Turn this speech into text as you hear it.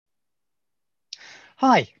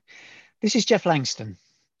Hi, this is Jeff Langston.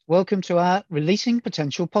 Welcome to our Releasing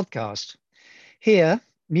Potential podcast. Here,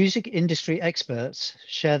 music industry experts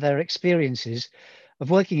share their experiences of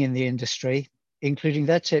working in the industry, including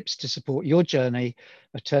their tips to support your journey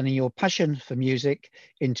of turning your passion for music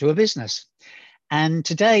into a business. And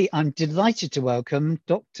today I'm delighted to welcome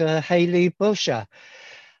Dr. Hayley Bosher.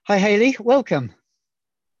 Hi, Hayley, welcome.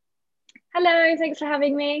 Hello, thanks for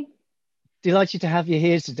having me. Delighted to have you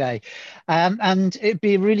here today. And it'd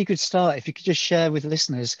be a really good start if you could just share with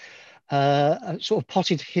listeners a sort of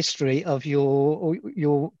potted history of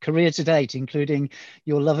your career to date, including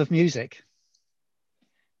your love of music.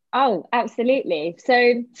 Oh, absolutely.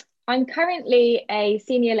 So I'm currently a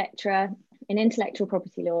senior lecturer in intellectual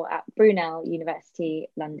property law at Brunel University,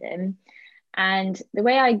 London. And the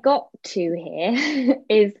way I got to here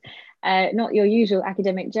is not your usual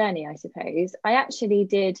academic journey, I suppose. I actually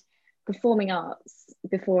did performing arts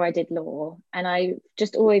before I did law, and I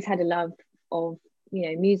just always had a love of,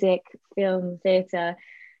 music, film, theatre.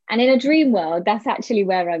 And in a dream world, that's actually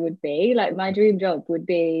where I would be. Like my dream job would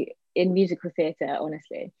be in musical theatre,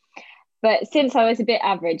 honestly. But since I was a bit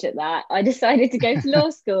average at that, I decided to go to law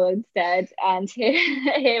school instead. And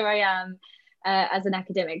here I am as an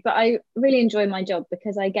academic. But I really enjoy my job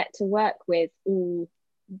because I get to work with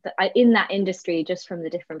in that industry just from the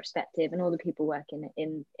different perspective and all the people working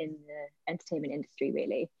in the entertainment industry,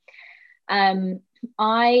 really.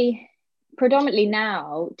 I predominantly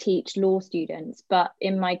now teach law students, but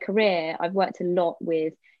in my career, I've worked a lot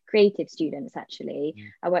with creative students, actually.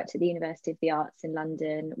 I worked at the University of the Arts in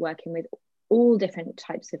London, working with all different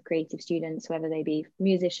types of creative students, whether they be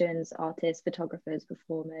musicians, artists, photographers,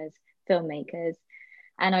 performers, filmmakers.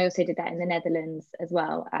 And I also did that in the Netherlands as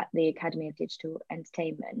well at the Academy of Digital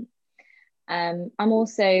Entertainment. I'm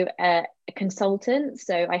also a consultant,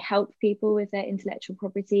 so I help people with their intellectual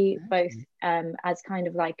property, both as kind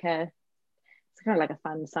of like a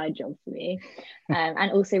fun side job for me.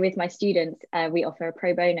 And also with my students, we offer a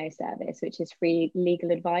pro bono service, which is free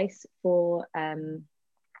legal advice for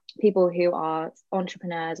people who are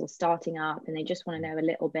entrepreneurs or starting up and they just want to know a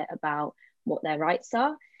little bit about what their rights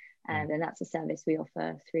are. And that's a service we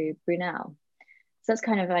offer through Brunel. So that's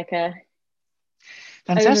kind of like a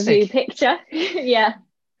Fantastic. overview picture. Yeah.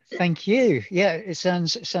 Thank you. Yeah, it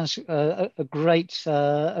sounds a great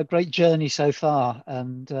journey so far,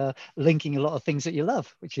 and linking a lot of things that you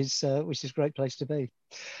love, which is a great place to be.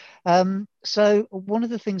 So one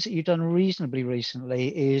of the things that you've done reasonably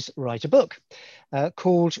recently is write a book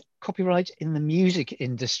called Copyright in the Music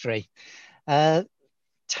Industry.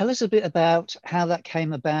 Tell us a bit about how that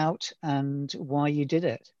came about and why you did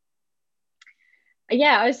it.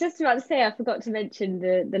 Yeah, I was just about to say I forgot to mention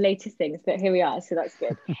the latest things, but here we are, so that's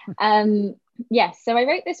good. Yes, so I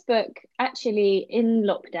wrote this book actually in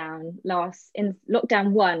lockdown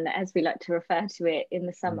one, as we like to refer to it, in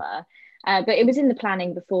the summer. But it was in the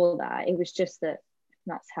planning before that. It was just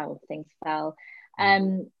that's how things fell.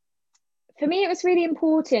 For me, it was really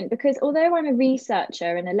important because although I'm a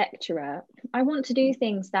researcher and a lecturer, I want to do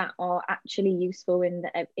things that are actually useful in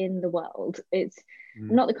the world. I'm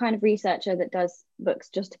not the kind of researcher that does books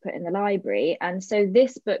just to put in the library. And so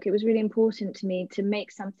this book, it was really important to me to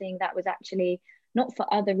make something that was actually not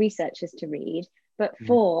for other researchers to read, but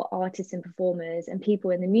for artists and performers and people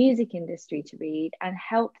in the music industry to read and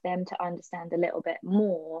help them to understand a little bit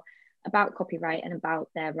more about copyright and about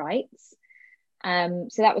their rights.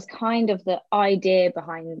 So that was kind of the idea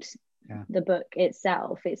behind the book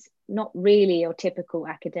itself. It's not really your typical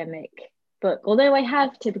academic book, although I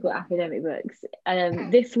have typical academic books.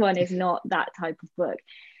 This one is not that type of book.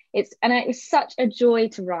 It was such a joy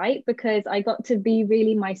to write because I got to be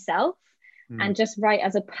really myself and just write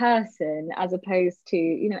as a person, as opposed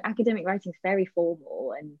to, academic writing is very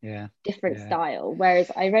formal and different style. Whereas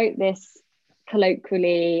I wrote this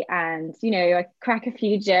colloquially and I crack a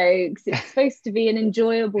few jokes. It's supposed to be an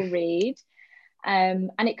enjoyable read, and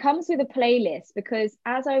it comes with a playlist because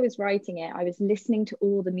as I was writing it, I was listening to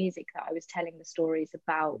all the music that I was telling the stories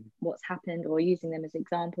about what's happened or using them as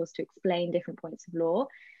examples to explain different points of law.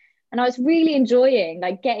 And I was really enjoying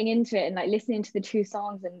like getting into it and like listening to the two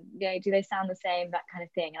songs and do they sound the same, that kind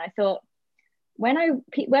of thing. And I thought, when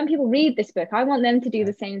people read this book, I want them to do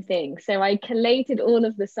the same thing. So I collated all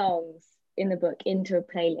of the songs in the book into a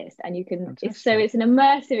playlist, and you can it's an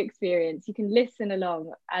immersive experience. You can listen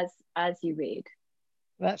along as you read.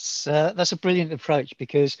 That's a brilliant approach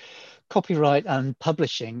because copyright and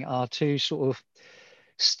publishing are two sort of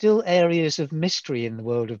still areas of mystery in the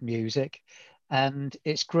world of music, and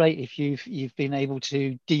it's great if you've been able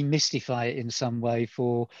to demystify it in some way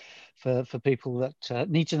for for people that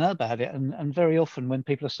need to know about it. And very often when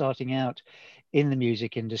people are starting out in the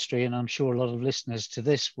music industry, and I'm sure a lot of listeners to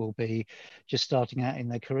this will be just starting out in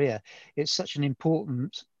their career, it's such an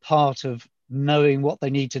important part of knowing what they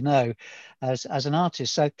need to know as an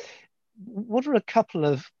artist. So what are a couple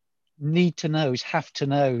of need to knows, have to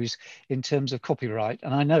knows in terms of copyright?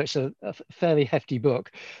 And I know it's a fairly hefty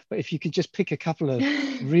book, but if you could just pick a couple of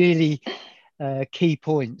really key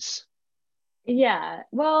points. Yeah,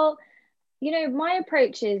 well, my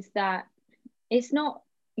approach is that it's not,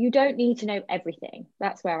 you don't need to know everything.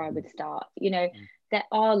 That's where I would start. There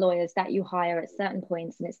are lawyers that you hire at certain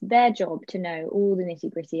points, and it's their job to know all the nitty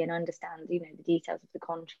gritty and understand, the details of the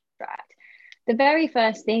contract. The very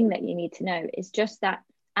first thing that you need to know is just that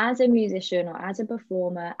as a musician or as a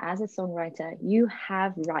performer, as a songwriter, you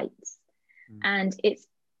have rights. And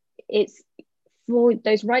it's for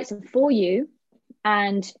those rights are for you,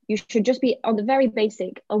 and you should just be on the very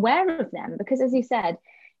basic aware of them, because as you said,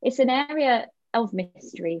 it's an area of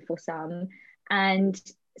mystery for some, and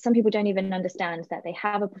some people don't even understand that they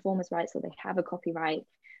have a performer's rights or they have a copyright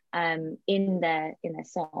in their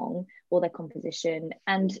song or their composition.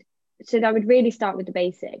 And so that would really start with the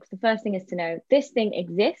basics. The first thing is to know this thing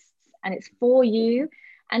exists and it's for you,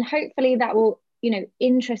 and hopefully that will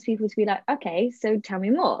interest people to be like, okay, so tell me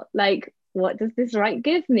more, like what does this right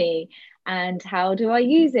give me, and how do I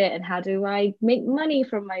use it, and how do I make money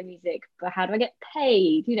from my music, but how do I get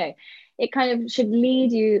paid? It kind of should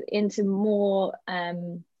lead you into more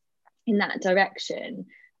in that direction.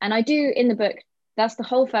 And I do in the book, that's the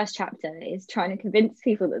whole first chapter, is trying to convince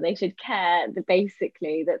people that they should care,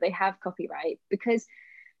 basically that they have copyright, because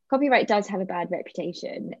copyright does have a bad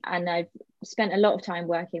reputation. And I've spent a lot of time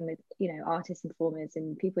working with artists and performers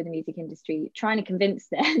and people in the music industry, trying to convince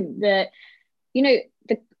them that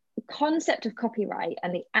the concept of copyright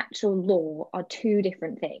and the actual law are two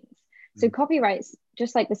different things. So copyright's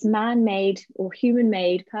just like this man-made or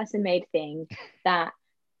human-made, person-made thing that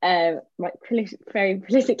very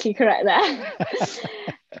politically correct there.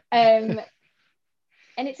 And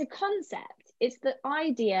it's a concept. It's the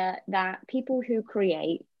idea that people who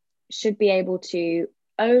create should be able to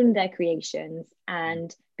own their creations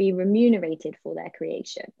and be remunerated for their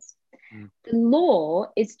creations. The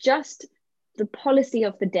law is just the policy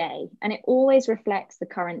of the day, and it always reflects the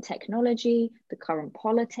current technology, the current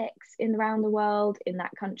politics around the world, in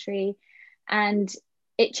that country, and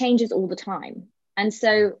it changes all the time. And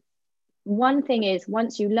so one thing is,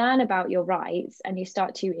 once you learn about your rights and you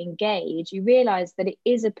start to engage, you realize that it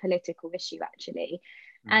is a political issue actually.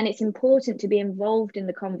 And it's important to be involved in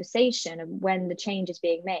the conversation of when the change is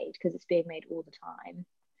being made, because it's being made all the time.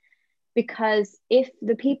 Because if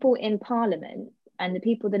the people in Parliament and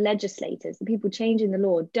the legislators, the people changing the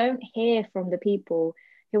law, don't hear from the people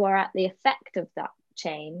who are at the effect of that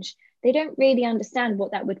change, they don't really understand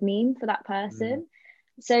what that would mean for that person.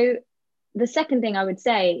 So the second thing I would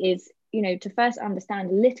say is, to first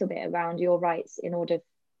understand a little bit around your rights in order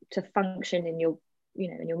to function in your,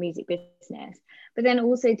 in your music business, but then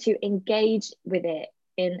also to engage with it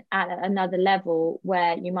at another level,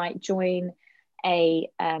 where you might join a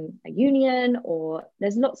union, or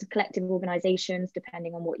there's lots of collective organizations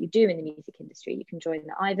depending on what you do in the music industry. You can join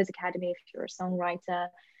the Ivors Academy if you're a songwriter.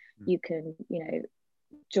 You can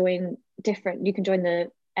join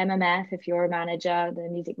the MMF if you're a manager, the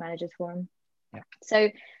Music Managers Forum. So,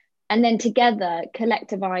 and then together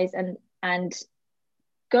collectivize and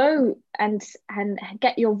go and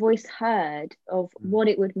get your voice heard of what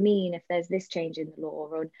it would mean if there's this change in the law,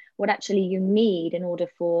 or what actually you need in order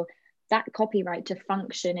for that copyright to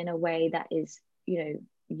function in a way that is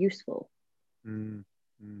useful.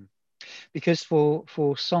 Because for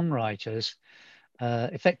songwriters,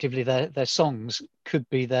 effectively their songs could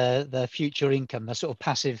be their future income, their sort of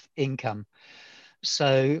passive income.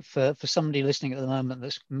 So for somebody listening at the moment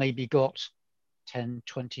that's maybe got 10,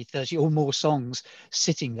 20, 30 or more songs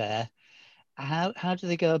sitting there, how do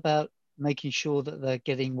they go about making sure that they're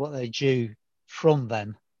getting what they're due from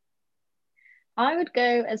them? I would go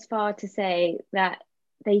as far to say that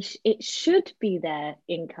it should be their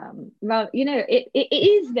income. Well, it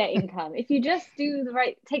is their income if you just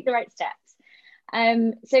take the right steps.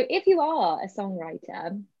 So if you are a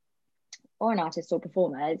songwriter or an artist or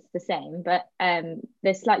performer, it's the same, but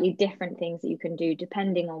there's slightly different things that you can do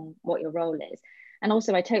depending on what your role is. And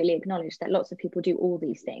also, I totally acknowledge that lots of people do all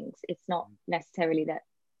these things. It's not necessarily that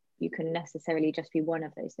you can necessarily just be one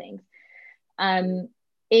of those things.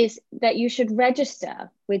 is that you should register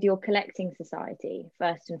with your collecting society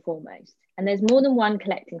first and foremost. And there's more than one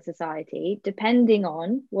collecting society, depending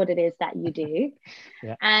on what it is that you do.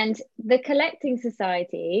 Yeah. And the collecting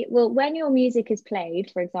society, well, when your music is played,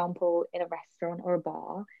 for example, in a restaurant or a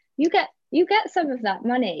bar, you get some of that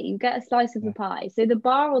money, you get a slice of the pie. So the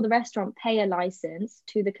bar or the restaurant pay a license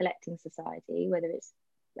to the collecting society, whether it's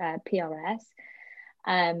PRS,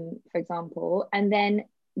 for example, and then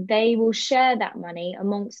they will share that money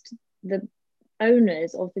amongst the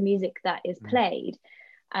owners of the music that is played.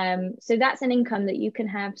 So that's an income that you can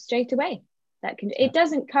have straight away. That can, it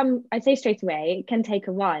doesn't come, I say straight away, it can take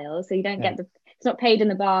a while. So you don't get it's not played in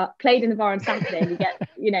the bar on Saturday, you get,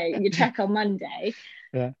 your check on Monday.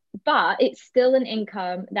 Yeah. But it's still an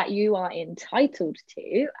income that you are entitled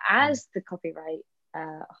to as the copyright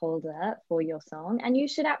holder for your song, and you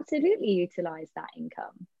should absolutely utilize that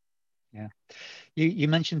income. Yeah, you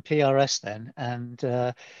mentioned PRS then, and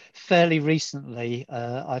fairly recently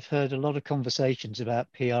I've heard a lot of conversations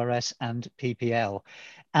about PRS and PPL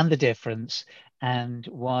and the difference, and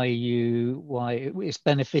why it's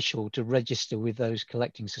beneficial to register with those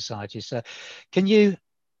collecting societies. So can you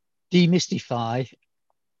demystify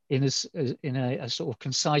in a sort of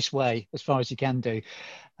concise way, as far as you can do,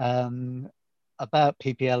 about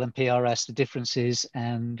PPL and PRS, the differences,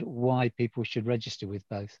 and why people should register with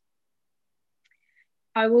both?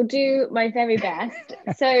 I will do my very best.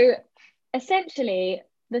 So essentially,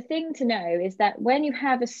 the thing to know is that when you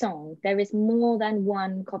have a song, there is more than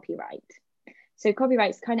one copyright. So copyright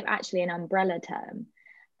is kind of actually an umbrella term.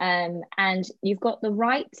 And you've got the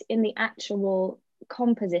right in the actual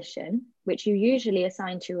composition, which you usually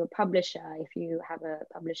assign to a publisher if you have a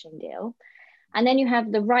publishing deal. And then you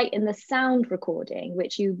have the right in the sound recording,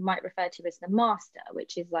 which you might refer to as the master,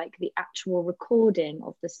 which is like the actual recording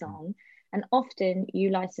of the song. And often you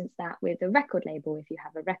license that with a record label if you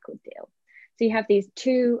have a record deal. So you have these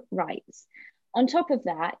two rights. On top of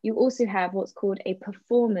that, you also have what's called a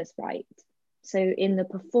performer's right. So in the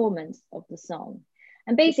performance of the song.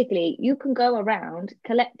 And basically you can go around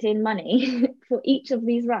collecting money for each of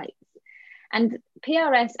these rights. And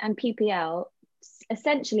PRS and PPL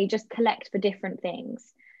essentially just collect for different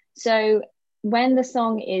things. So when the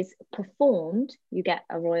song is performed, you get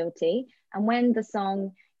a royalty. And when the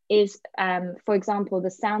song is, for example,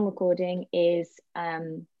 the sound recording is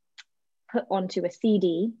put onto a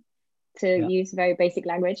CD, to use very basic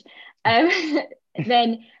language,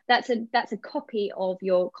 then that's a copy of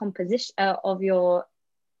your composition,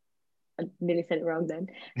 I nearly said it wrong then.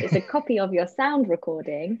 It's a copy of your sound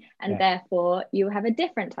recording, and therefore you have a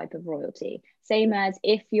different type of royalty. Same as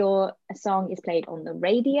if your song is played on the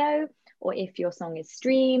radio, or if your song is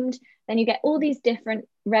streamed, then you get all these different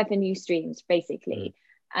revenue streams, basically.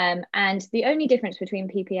 And the only difference between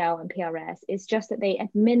PPL and PRS is just that they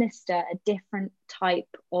administer a different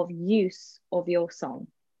type of use of your song.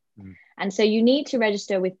 And so you need to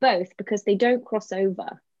register with both because they don't cross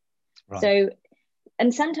over. Right. So,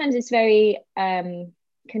 and sometimes it's very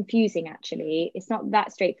confusing, actually. It's not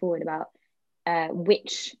that straightforward about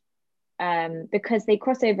which, because they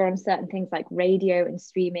cross over on certain things like radio and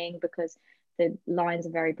streaming, because the lines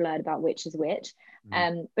are very blurred about which is which.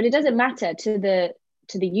 But it doesn't matter to the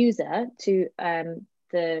user, to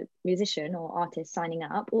the musician or artist signing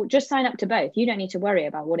up, or just sign up to both. You don't need to worry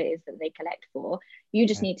about what it is that they collect for. You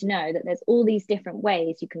just need to know that there's all these different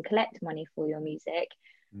ways you can collect money for your music.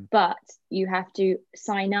 But you have to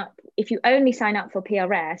sign up. If you only sign up for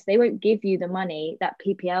PRS, they won't give you the money that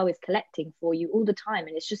PPL is collecting for you all the time,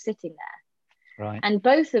 and it's just sitting there. Right. And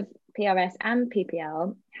both of PRS and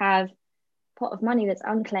PPL have a pot of money that's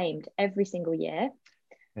unclaimed every single year.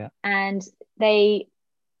 Yeah. And they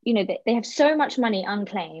have so much money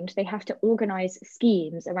unclaimed, they have to organize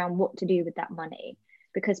schemes around what to do with that money,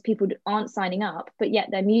 because people aren't signing up, but yet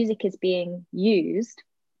their music is being used,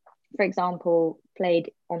 for example,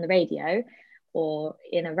 played on the radio or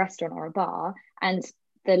in a restaurant or a bar, and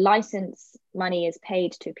the license money is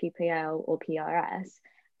paid to PPL or PRS.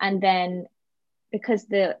 And then because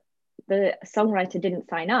the songwriter didn't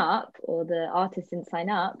sign up, or the artist didn't sign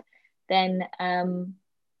up, then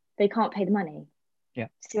they can't pay the money. Yeah.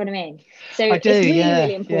 See what I mean? So it's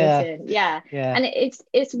really important. Yeah. And it's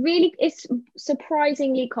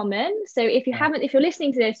surprisingly common. So if you're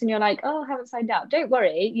listening to this and you're like, oh, I haven't signed up, don't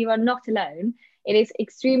worry, you are not alone. It is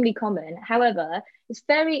extremely common. However,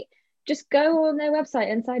 just go on their website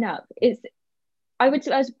and sign up. I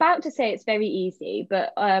was about to say it's very easy,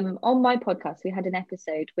 but on my podcast, we had an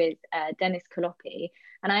episode with Dennis Kalopi,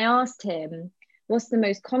 and I asked him, what's the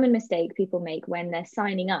most common mistake people make when they're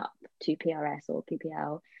signing up to PRS or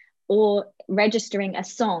PPL, or registering a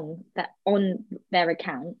song that on their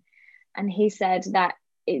account. And he said that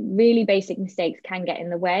really basic mistakes can get in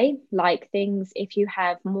the way, like things if you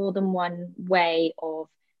have more than one way of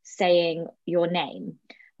saying your name,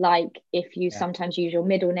 like if you sometimes use your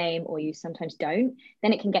middle name or you sometimes don't,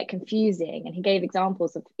 then it can get confusing. And he gave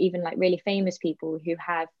examples of even like really famous people who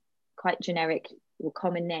have quite generic or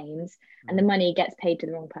common names, and the money gets paid to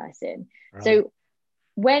the wrong person. Right. So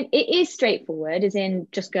when it is straightforward, as in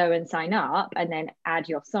just go and sign up and then add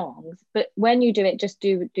your songs, but when you do it, just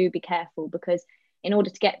do be careful, because in order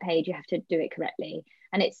to get paid, you have to do it correctly.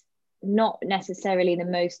 And it's not necessarily the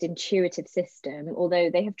most intuitive system, although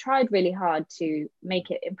they have tried really hard to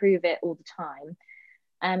improve it all the time.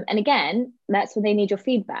 And again, that's when they need your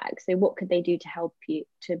feedback. So what could they do to help you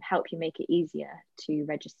make it easier to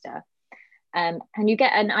register? And you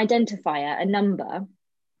get an identifier, a number,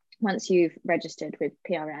 once you've registered with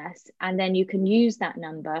PRS, and then you can use that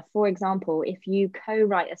number. For example, if you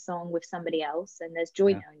co-write a song with somebody else and there's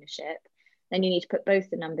joint ownership, then you need to put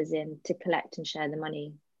both the numbers in to collect and share the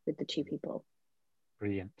money with the two people.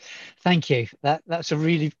 Brilliant. Thank you. That's a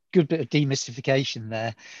really good bit of demystification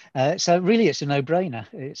there. So really it's a no-brainer.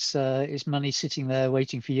 It's money sitting there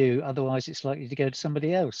waiting for you. Otherwise it's likely to go to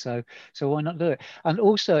somebody else. So why not do it? And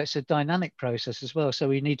also it's a dynamic process as well. So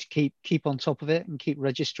we need to keep on top of it and keep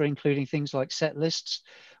registering, including things like set lists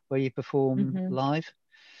where you perform live.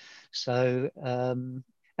 So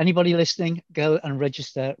anybody listening, go and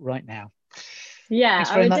register right now. Yeah,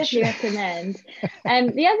 I would definitely recommend.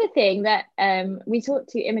 The other thing that we talked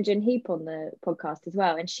to Imogen Heap on the podcast as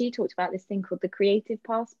well, and she talked about this thing called the Creative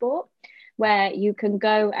Passport, where you can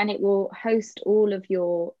go and it will host all of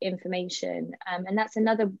your information. And that's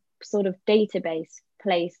another sort of database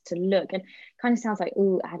place to look. And kind of sounds like,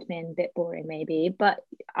 ooh, admin, a bit boring maybe. But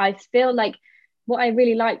I feel like what I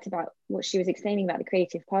really liked about what she was explaining about the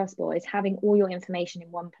Creative Passport is having all your information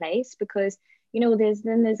in one place, because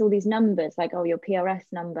there's all these numbers like, your PRS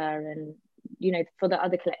number and, for the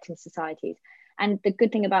other collecting societies. And the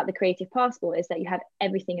good thing about the Creative Passport is that you have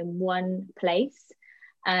everything in one place.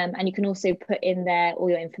 And you can also put in there all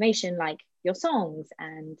your information, like your songs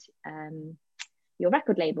and your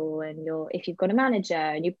record label and if you've got a manager,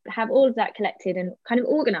 and you have all of that collected and kind of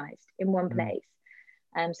organized in one place.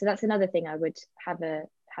 So that's another thing I would have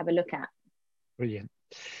a look at. Brilliant.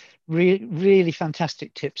 Really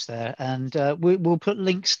fantastic tips there, and we'll put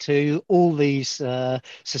links to all these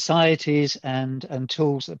societies and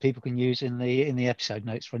tools that people can use in the episode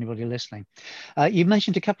notes for anybody listening. You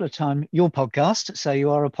mentioned a couple of times your podcast, so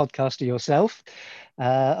you are a podcaster yourself,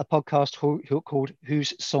 a podcast called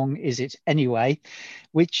Whose Song Is It Anyway,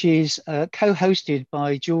 which is co-hosted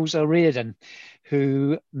by Jules O'Riordan,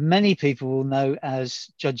 who many people will know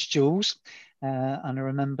as Judge Jules. And I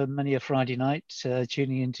remember many a Friday night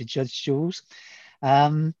tuning into Judge Jules.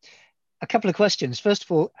 A couple of questions. First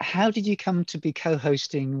of all, how did you come to be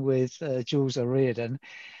co-hosting with Jules O'Riordan?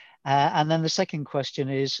 And then the second question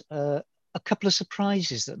is a couple of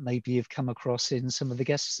surprises that maybe you've come across in some of the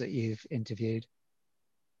guests that you've interviewed.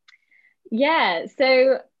 Yeah,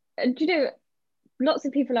 so lots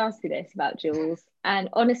of people ask me this about Jules, and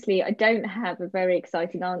honestly, I don't have a very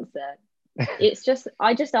exciting answer. It's just,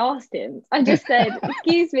 I just asked him. I just said,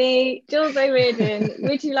 excuse me, Jules O'Riordan,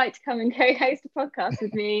 would you like to come and co-host a podcast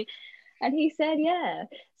with me? And he said, yeah.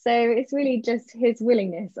 So it's really just his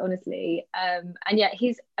willingness, honestly. And yet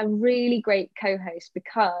he's a really great co-host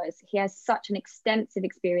because he has such an extensive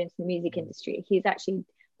experience in the music industry. He's actually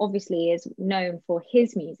obviously is known for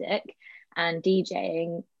his music and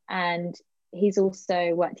DJing, and he's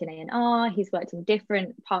also worked in A&R, he's worked in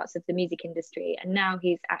different parts of the music industry, and now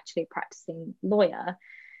he's actually a practicing lawyer,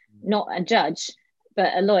 not a judge,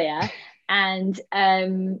 but a lawyer. And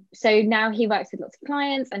so now he works with lots of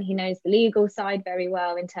clients and he knows the legal side very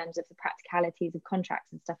well in terms of the practicalities of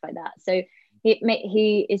contracts and stuff like that. So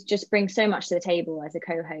he is just brings so much to the table as a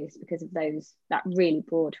co-host because of that really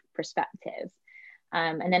broad perspective.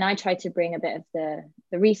 And then I try to bring a bit of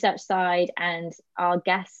the research side, and our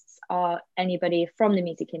guests are anybody from the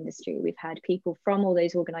music industry. We've had people from all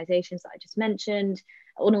those organizations that I just mentioned,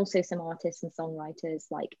 and also some artists and songwriters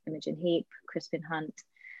like Imogen Heap, Crispin Hunt,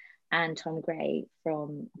 and Tom Gray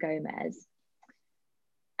from Gomez.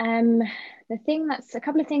 A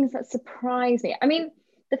couple of things that surprised me. I mean,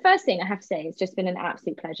 the first thing I have to say, it's just been an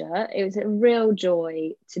absolute pleasure. It was a real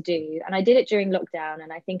joy to do. And I did it during lockdown,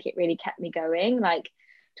 and I think it really kept me going, like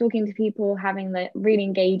talking to people, having the really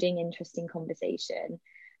engaging, interesting conversation.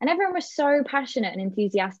 And everyone was so passionate and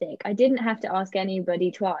enthusiastic. I didn't have to ask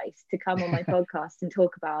anybody twice to come on my podcast and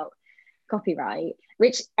talk about copyright,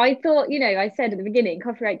 which I thought, I said at the beginning,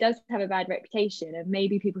 copyright does have a bad reputation and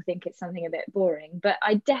maybe people think it's something a bit boring, but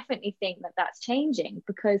I definitely think that that's changing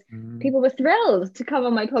because people were thrilled to come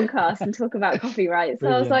on my podcast and talk about copyright. So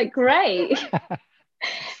I was like, great.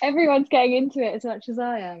 Everyone's getting into it as much as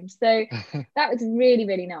I am. So that was really,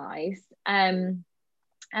 really nice. And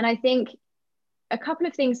I think a couple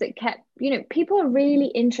of things that kept, people are really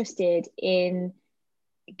interested in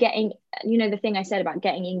getting, the thing I said about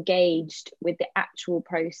getting engaged with the actual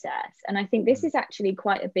process. And I think this is actually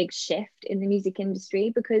quite a big shift in the music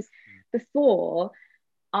industry, because before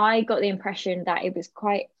I got the impression that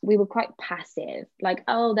we were quite passive, like,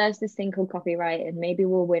 oh, there's this thing called copyright and maybe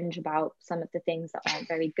we'll whinge about some of the things that aren't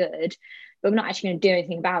very good, but we're not actually going to do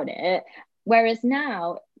anything about it. Whereas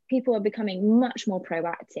now people are becoming much more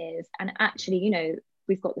proactive, and actually,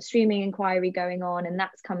 we've got the streaming inquiry going on, and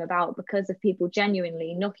that's come about because of people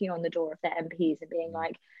genuinely knocking on the door of their MPs and being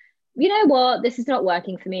like, you know what, this is not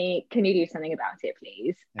working for me, can you do something about it,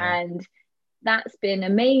 please? And that's been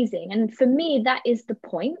amazing. And for me, that is the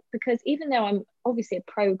point, because even though I'm obviously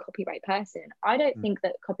a pro copyright person, I don't think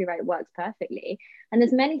that copyright works perfectly, and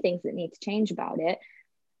there's many things that need to change about it.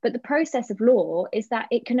 But the process of law is that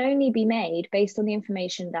it can only be made based on the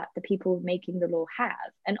information that the people making the law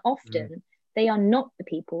have, and often they are not the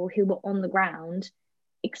people who were on the ground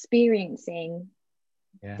experiencing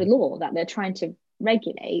the law that they're trying to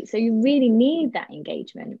regulate. So you really need that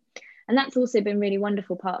engagement. And that's also been really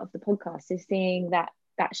wonderful part of the podcast, is seeing that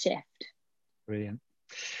shift. Brilliant.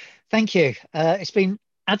 Thank you. It's been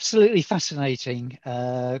absolutely fascinating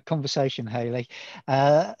conversation, Hayley.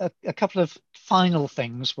 A couple of final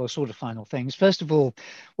things, well, sort of final things. First of all,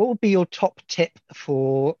 what would be your top tip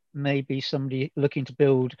for maybe somebody looking to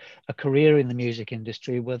build a career in the music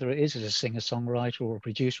industry, whether it is as a singer-songwriter or a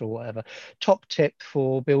producer or whatever? Top tip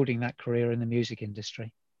for building that career in the music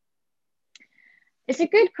industry? It's a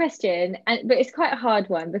good question, but it's quite a hard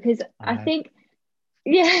one, because I think,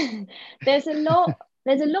 there's a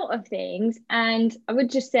lot of things. And I would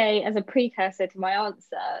just say, as a precursor to my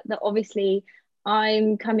answer, that obviously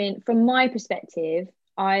I'm coming from my perspective,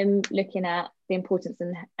 I'm looking at the importance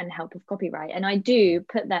and help of copyright. And I do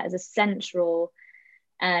put that as a central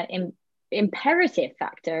imperative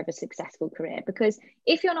factor of a successful career, because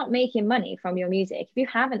if you're not making money from your music, if you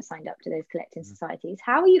haven't signed up to those collecting societies,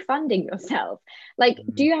 how are you funding yourself? Like,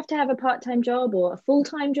 do you have to have a part-time job or a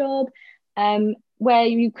full-time job where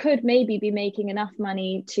you could maybe be making enough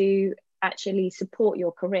money to actually support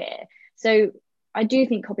your career? So I do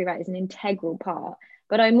think copyright is an integral part,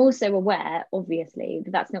 but I'm also aware, obviously,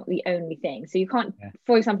 that that's not the only thing. So you can't,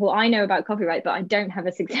 for example, I know about copyright, but I don't have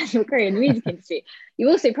a successful career in the music industry. You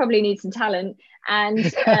also probably need some talent and,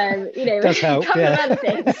 does help, a couple of other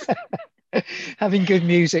things. Having good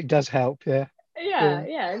music does help, Yeah,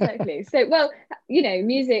 exactly. So, well,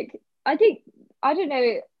 music, I don't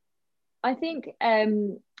know, I think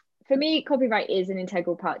for me, copyright is an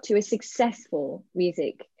integral part to a successful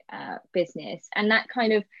music business, and that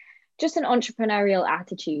kind of just an entrepreneurial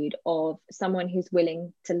attitude of someone who's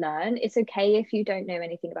willing to learn. It's okay if you don't know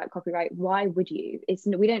anything about copyright. Why would you?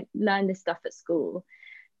 We don't learn this stuff at school.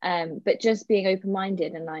 But just being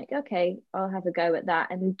open-minded and like, okay, I'll have a go at that,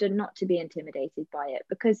 and not to be intimidated by it,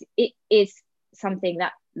 because it is something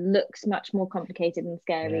that looks much more complicated and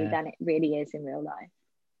scary than it really is in real life.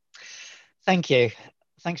 Thank you.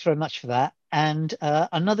 Thanks very much for that. And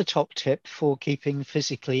another top tip for keeping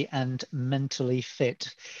physically and mentally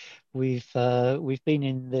fit. We've been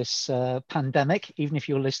in this pandemic. Even if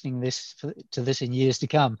you're listening to this in years to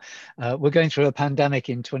come, we're going through a pandemic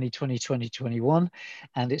in 2020, 2021,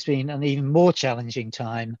 and it's been an even more challenging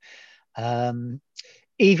time.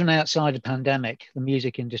 Even outside a pandemic, the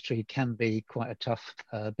music industry can be quite a tough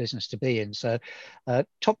business to be in. So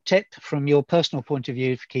top tip from your personal point of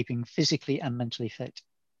view for keeping physically and mentally fit.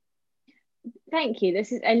 Thank you.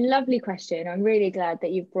 This is a lovely question. I'm really glad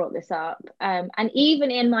that you've brought this up. And even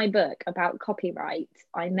in my book about copyright,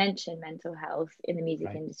 I mention mental health in the music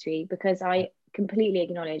industry, because I completely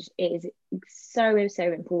acknowledge it is so,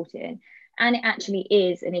 so important. And it actually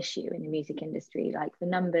is an issue in the music industry. Like, the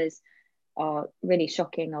numbers are really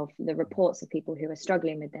shocking of the reports of people who are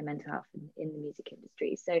struggling with their mental health in the music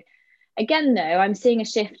industry. So again, though, I'm seeing a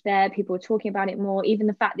shift there. People are talking about it more. Even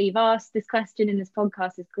the fact that you've asked this question in this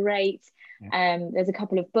podcast is great. There's a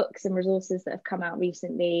couple of books and resources that have come out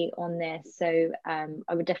recently on this. So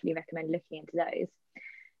I would definitely recommend looking into those.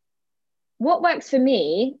 What works for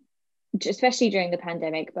me, especially during the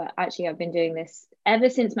pandemic, but actually I've been doing this ever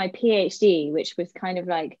since my PhD, which was kind of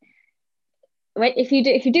like if you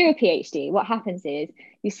do a PhD, what happens is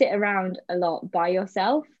you sit around a lot by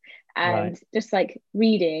yourself Right. and just like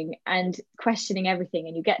reading and questioning everything,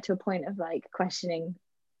 and you get to a point of like questioning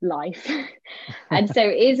life. And so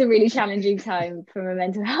it is a really challenging time from a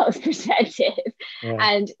mental health perspective. Yeah.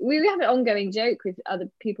 And we have an ongoing joke with other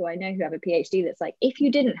people I know who have a PhD that's like, if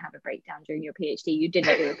you didn't have a breakdown during your PhD, you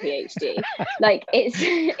didn't do a PhD. Like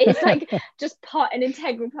it's like just an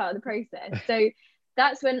integral part of the process. So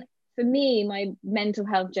that's when, for me, my mental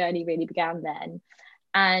health journey really began then.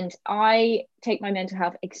 And I take my mental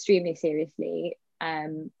health extremely seriously.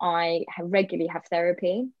 I regularly have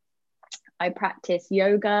therapy. I practice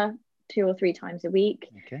yoga 2 or 3 times a week.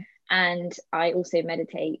 Okay. And I also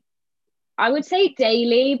meditate. I would say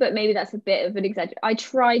daily, but maybe that's a bit of an exaggeration. I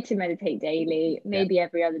try to meditate daily. Yeah. Maybe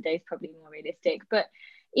every other day is probably more realistic. But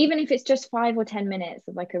even if it's just 5 or 10 minutes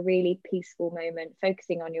of like a really peaceful moment,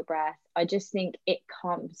 focusing on your breath, I just think it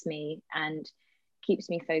calms me and keeps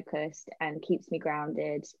me focused and keeps me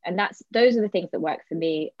grounded. And those are the things that work for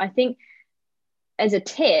me. I think as a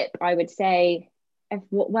tip, I would say if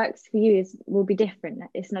what works for you will be different.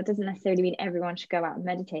 It's not doesn't necessarily mean everyone should go out and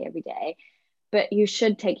meditate every day, but you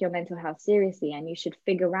should take your mental health seriously and you should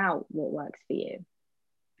figure out what works for you.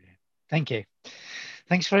 Thank you.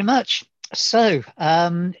 Thanks very much. So,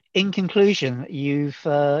 in conclusion, you've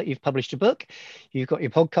published a book, you've got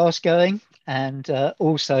your podcast going, and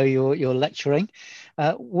also you're lecturing.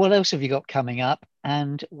 What else have you got coming up,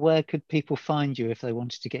 and where could people find you if they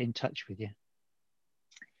wanted to get in touch with you?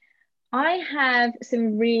 I have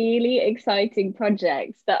some really exciting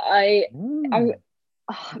projects that I'm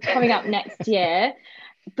coming up next year,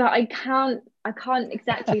 but I can't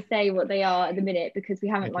exactly say what they are at the minute because we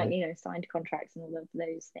haven't Okay. signed contracts and all of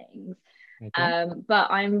those things. Okay.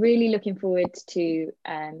 But I'm really looking forward to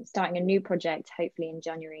starting a new project, hopefully in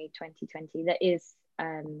January 2020, that is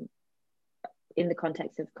in the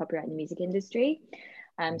context of copyright in the music industry.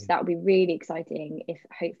 So that would be really exciting if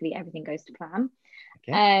hopefully everything goes to plan.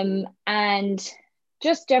 Okay. And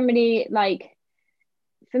just generally, like,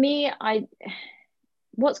 for me,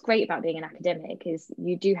 what's great about being an academic is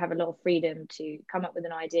you do have a lot of freedom to come up with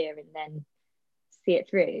an idea and then see it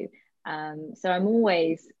through. So I'm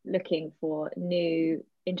always looking for new,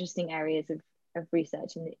 interesting areas of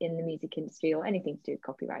research in the music industry or anything to do with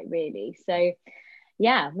copyright, really. So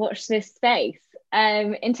yeah, watch this space.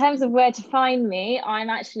 In terms of where to find me, I'm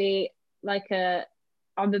actually like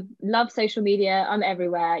love social media. I'm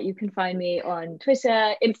everywhere. You can find me on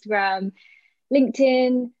Twitter, Instagram,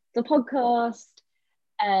 LinkedIn, the podcast,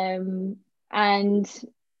 and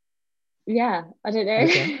yeah, I don't know.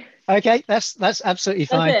 Okay. Okay, that's absolutely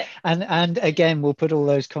That's fine. it. And again, we'll put all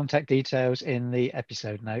those contact details in the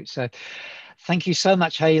episode notes. So thank you so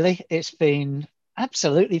much, Hayley. It's been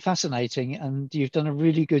absolutely fascinating, and you've done a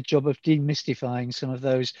really good job of demystifying some of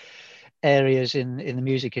those areas in the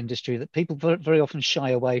music industry that people very often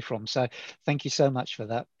shy away from. So thank you so much for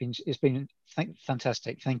that. It's been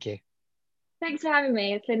fantastic. Thank you. Thanks for having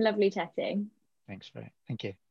me. It's been lovely chatting. Thank you.